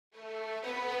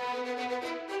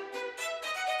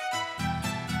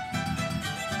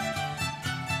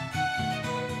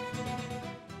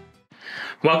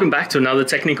Welcome back to another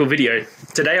technical video.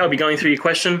 Today I'll be going through your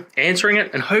question, answering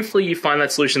it, and hopefully you find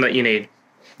that solution that you need.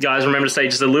 Guys, remember to stay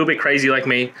just a little bit crazy like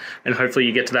me, and hopefully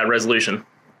you get to that resolution.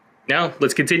 Now,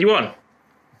 let's continue on.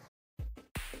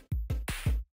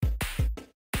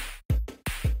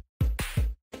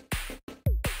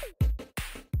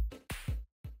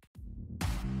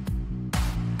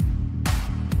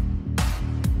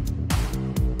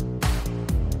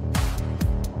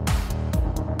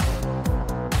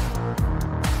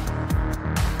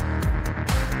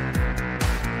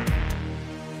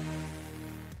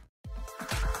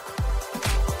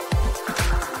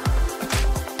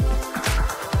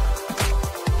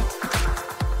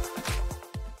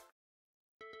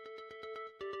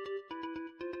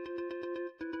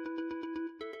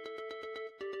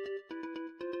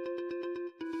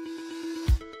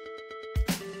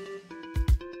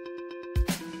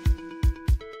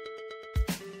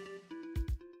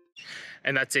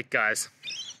 And that's it, guys.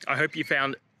 I hope you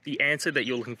found the answer that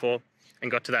you're looking for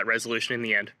and got to that resolution in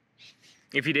the end.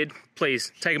 If you did,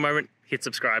 please take a moment, hit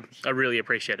subscribe. I really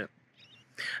appreciate it.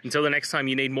 Until the next time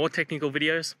you need more technical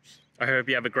videos, I hope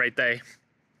you have a great day.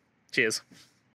 Cheers.